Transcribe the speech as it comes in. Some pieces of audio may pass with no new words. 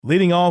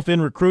Leading off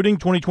in recruiting,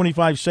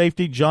 2025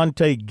 safety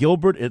Jonte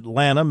Gilbert,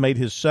 Atlanta, made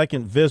his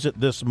second visit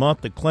this month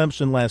to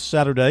Clemson last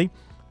Saturday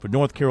for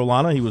North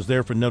Carolina. He was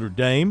there for Notre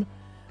Dame.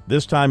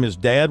 This time his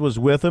dad was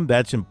with him.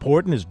 That's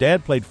important. His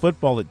dad played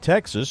football at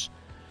Texas,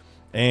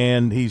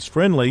 and he's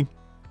friendly.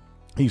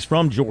 He's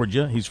from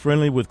Georgia. He's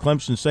friendly with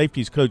Clemson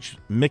safeties coach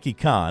Mickey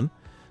Kahn.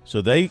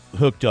 So they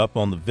hooked up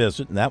on the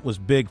visit, and that was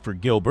big for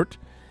Gilbert.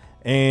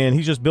 And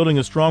he's just building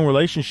a strong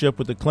relationship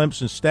with the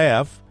Clemson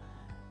staff,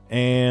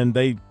 and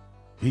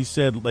he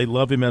said they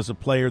love him as a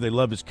player. They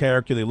love his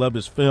character. They love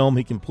his film.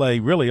 He can play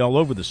really all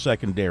over the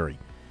secondary.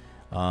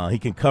 He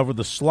can cover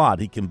the slot.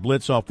 He can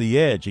blitz off the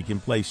edge. He can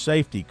play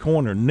safety,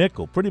 corner,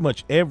 nickel, pretty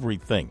much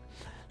everything.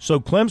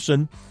 So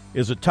Clemson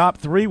is a top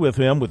 3 with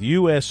him with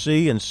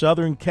USC and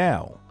Southern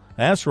Cal.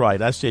 That's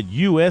right. I said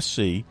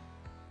USC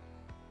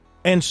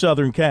and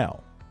Southern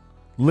Cal.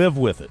 Live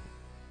with it.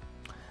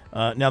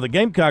 Now, the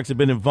Gamecocks have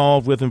been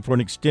involved with him for an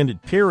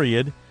extended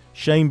period.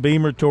 Shane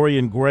Beamer,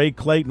 Torian Gray,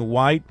 Clayton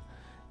White.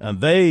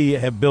 They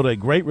have built a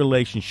great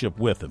relationship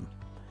with him,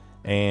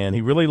 and he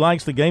really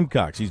likes the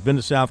Gamecocks. He's been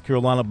to South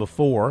Carolina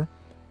before,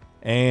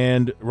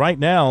 and right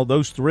now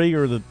those 3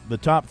 are the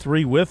top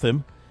 3 with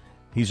him.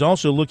 He's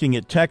also looking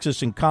at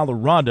Texas and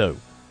Colorado.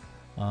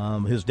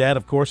 His dad,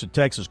 of course, a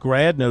Texas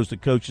grad, knows the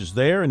coaches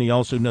there, and he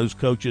also knows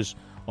coaches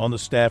on the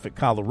staff at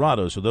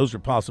Colorado, so those are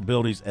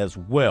possibilities as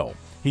well.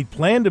 He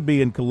planned to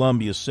be in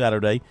Columbia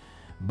Saturday,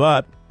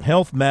 but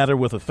health matter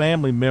with a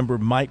family member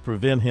might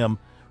prevent him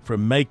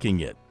from making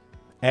it.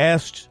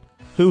 Asked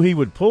who he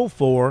would pull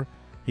for,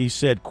 he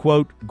said,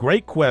 quote,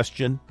 "Great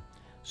question.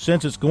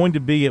 Since it's going to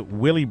be at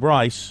Willie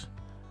Bryce,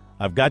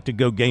 I've got to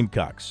go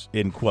Gamecocks,"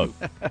 end quote.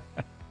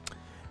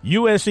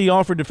 USC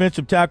offered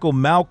defensive tackle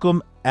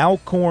Malcolm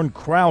Alcorn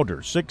Crowder,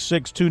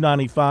 6'6",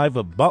 295,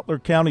 of Butler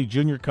County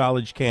Junior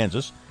College,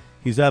 Kansas.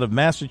 He's out of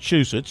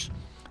Massachusetts.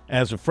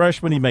 As a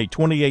freshman, he made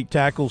 28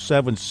 tackles,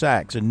 7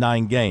 sacks in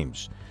 9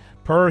 games.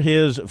 Per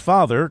his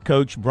father,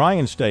 Coach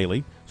Brian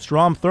Staley,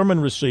 Strom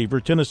Thurmond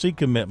receiver, Tennessee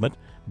commitment,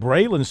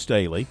 Braylon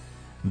Staley.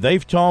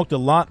 They've talked a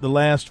lot the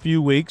last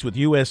few weeks with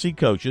USC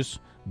coaches,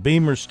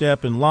 Beamer,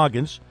 Stepp, and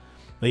Loggins.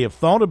 They have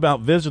thought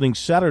about visiting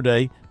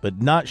Saturday,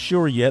 but not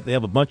sure yet. They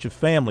have a bunch of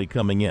family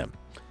coming in.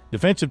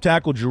 Defensive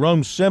tackle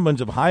Jerome Simmons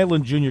of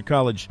Highland Junior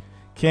College,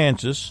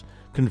 Kansas,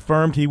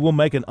 confirmed he will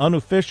make an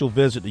unofficial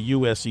visit to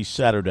USC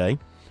Saturday.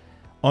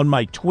 On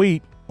my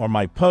tweet or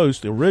my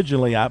post,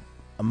 originally I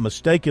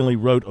mistakenly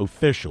wrote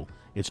official.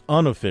 It's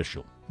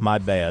unofficial. My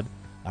bad.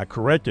 I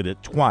corrected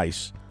it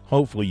twice.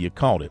 Hopefully you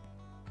caught it.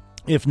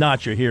 If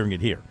not, you're hearing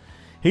it here.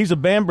 He's a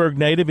Bamberg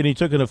native, and he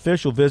took an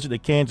official visit to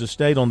Kansas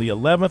State on the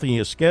 11th, and he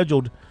is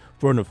scheduled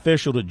for an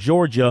official to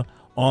Georgia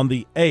on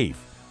the 8th.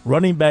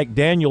 Running back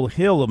Daniel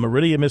Hill of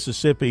Meridian,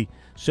 Mississippi,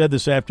 said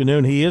this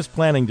afternoon he is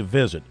planning to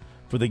visit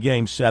for the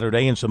game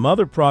Saturday, and some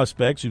other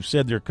prospects who've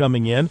said they're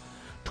coming in.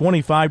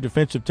 25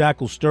 defensive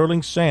tackle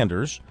Sterling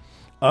Sanders,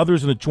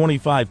 others in the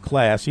 25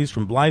 class. He's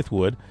from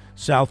Blythewood.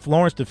 South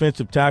Florence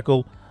defensive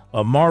tackle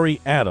Amari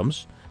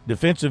Adams,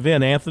 defensive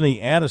end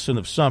Anthony Addison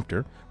of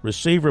Sumter,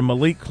 receiver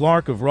Malik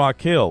Clark of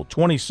Rock Hill,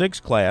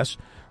 26 class,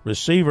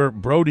 receiver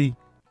Brody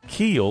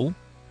Keel,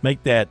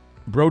 make that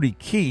Brody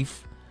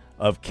Keefe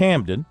of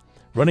Camden,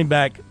 running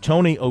back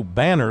Tony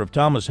O'Banner of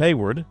Thomas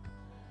Hayward.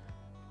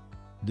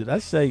 Did I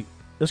say,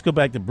 let's go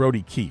back to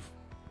Brody Keefe.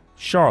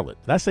 Charlotte.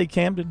 Did I say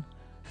Camden?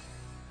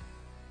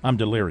 I'm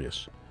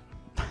delirious.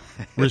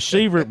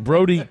 Receiver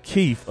Brody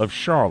Keefe of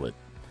Charlotte.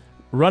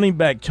 Running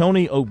back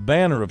Tony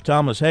O'Banner of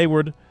Thomas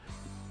Hayward.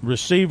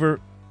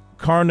 Receiver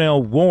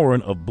Carnell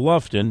Warren of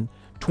Bluffton.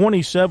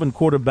 27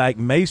 quarterback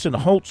Mason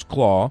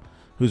Holtzclaw,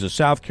 who's a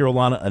South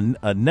Carolina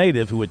a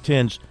native who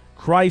attends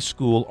Christ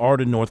School,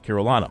 Arden, North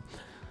Carolina.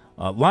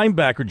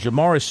 Linebacker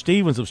Jamaris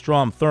Stevens of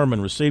Strom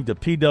Thurmond received a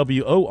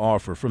PWO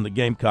offer from the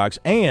Gamecocks.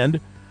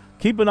 And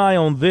keep an eye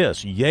on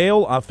this.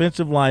 Yale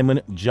offensive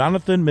lineman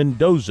Jonathan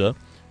Mendoza,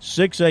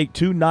 6'8",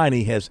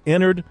 290, has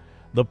entered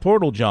the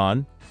portal,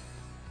 John.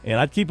 And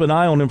I'd keep an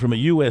eye on him from a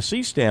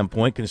USC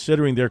standpoint,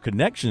 considering their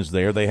connections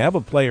there. They have a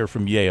player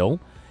from Yale,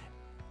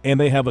 and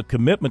they have a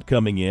commitment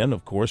coming in,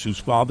 of course, whose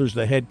father's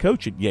the head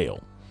coach at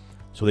Yale.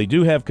 So they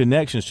do have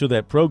connections to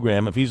that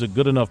program. If he's a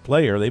good enough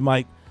player, they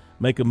might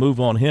make a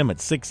move on him at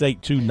 6'8",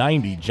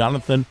 290,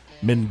 Jonathan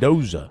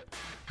Mendoza.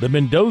 The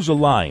Mendoza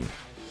line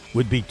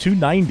would be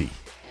 290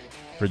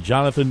 for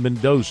Jonathan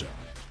Mendoza.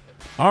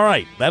 All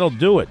right, that'll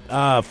do it.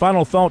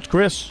 Final thoughts,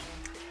 Chris?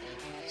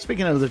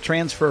 Speaking of the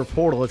transfer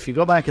portal, if you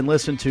go back and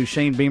listen to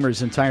Shane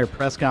Beamer's entire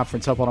press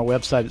conference up on our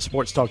website at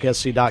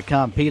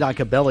sportstalksc.com, Pete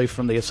Icabelli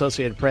from the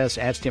Associated Press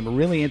asked him a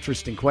really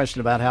interesting question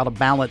about how to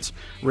balance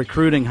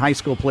recruiting high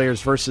school players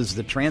versus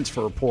the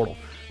transfer portal.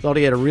 Thought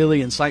he had a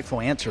really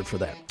insightful answer for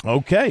that.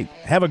 Okay.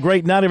 Have a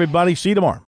great night, everybody. See you tomorrow.